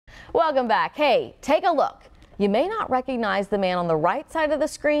Welcome back. Hey, take a look. You may not recognize the man on the right side of the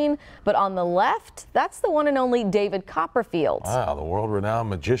screen, but on the left, that's the one and only David Copperfield. Wow, the world-renowned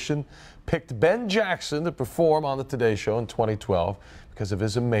magician picked Ben Jackson to perform on the Today Show in 2012 because of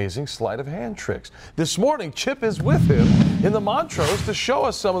his amazing sleight of hand tricks. This morning, Chip is with him in the Montrose to show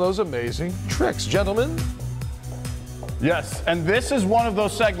us some of those amazing tricks. Gentlemen. Yes, and this is one of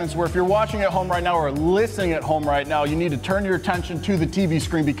those segments where if you're watching at home right now or listening at home right now, you need to turn your attention to the TV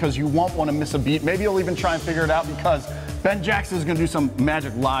screen because you won't want to miss a beat. Maybe you'll even try and figure it out because Ben Jackson is going to do some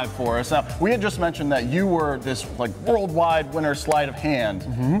magic live for us. Now, we had just mentioned that you were this worldwide winner sleight of hand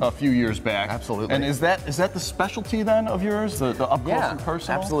a few years back. Absolutely. And is that the specialty then of yours, the up close and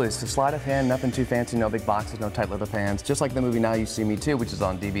personal? Absolutely. It's a sleight of hand, nothing too fancy, no big boxes, no tight leather pans. Just like the movie Now You See Me Too, which is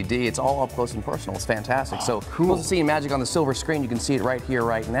on DVD. It's all up close and personal. It's fantastic. Oh, so cool to see magic on the silver screen. You can see it right here,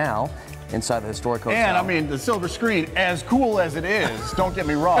 right now, inside the historic hotel. And I mean, the silver screen, as cool as it is, don't get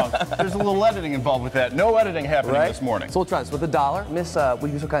me wrong, there's a little editing involved with that. No editing happening this morning. So we'll try this with $1. Miss, will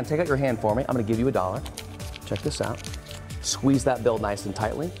you kind of take out your hand for me? I'm going to give you $1. Check this out. Squeeze that bill nice and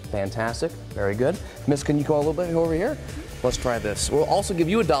tightly. Fantastic. Very good. Miss, can you go a little bit over here? Let's try this. We'll also give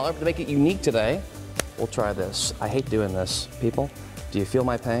you $1, but to make it unique today, we'll try this. I hate doing this, people. Do you feel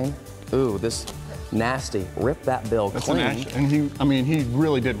my pain? Ooh, this nasty. Rip that bill clean. And he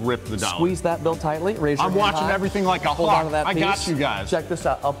really did rip the dollar. Squeeze that bill tightly. Raise your I'm hand watching high. everything like a Hold hawk. on to that I piece. got you guys. Check this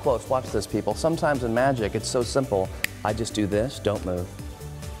out up close. Watch this, people. Sometimes in magic, it's so simple. I just do this. Don't move.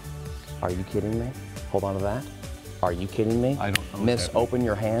 Are you kidding me? Hold on to that. Are you kidding me? I don't know. Miss, open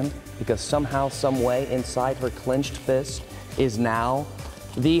your hand because somehow, some way, inside her clenched fist is now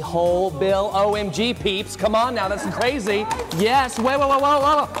the whole bill. OMG, peeps. Come on now, that's crazy. Yes,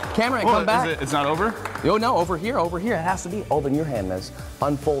 whoa. Camera, come back. It's not over? Oh, no, over here. It has to be. Open your hand, Miss.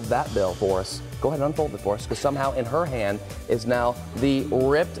 Unfold that bill for us. Go ahead and unfold it for us, because somehow in her hand is now the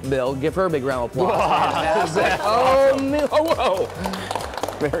ripped bill. Give her a big round of applause. Oh, no. Whoa.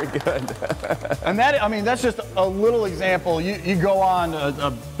 Very good. And that's just a little example. You go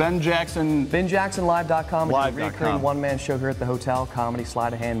on Ben Jackson. BenJacksonLive.com. Live.com. It's a recurring one-man show here at the hotel. Comedy,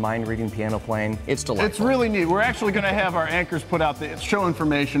 sleight of hand, mind reading, piano playing. It's delightful. It's really neat. We're actually going to have our anchors put out the show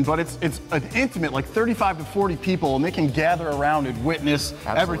information, but it's an intimate, like 35 to 40 people, and they can gather around and witness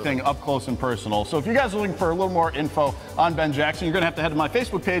everything up close and personal. So if you guys are looking for a little more info on Ben Jackson, you're going to have to head to my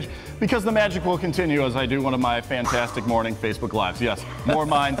Facebook page because the magic will continue as I do one of my fantastic morning Facebook Lives. Yes, more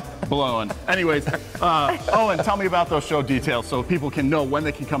mind blowing. Anyways, Owen, tell me about those show details so people can know when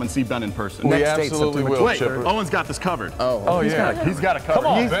they can come and see Ben in person. We absolutely will, Wait, Chipper. Owen's got this covered. Yeah. He's got it covered. Come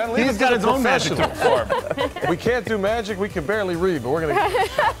on, Ben. He's got his own magic to perform. We can't do magic. We can barely read, but we're going to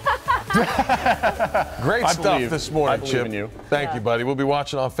Great stuff this morning, Chip. In you. Thank you, buddy. We'll be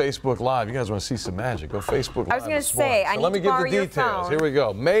watching on Facebook Live. You guys want to see some magic? Go Facebook Live. I was going to say, I need to borrow your phone. Here we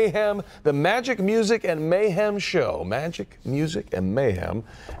go. Mayhem, the Magic Music and Mayhem Show. Magic, Music, and Mayhem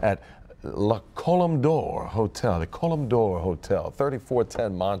at La Colombe d'Or Hotel, the Colombe d'Or Hotel,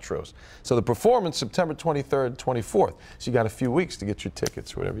 3410 Montrose. So the performance, September 23rd, 24th. So you got a few weeks to get your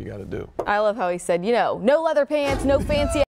tickets, whatever you got to do. I love how he said, no leather pants, no fancy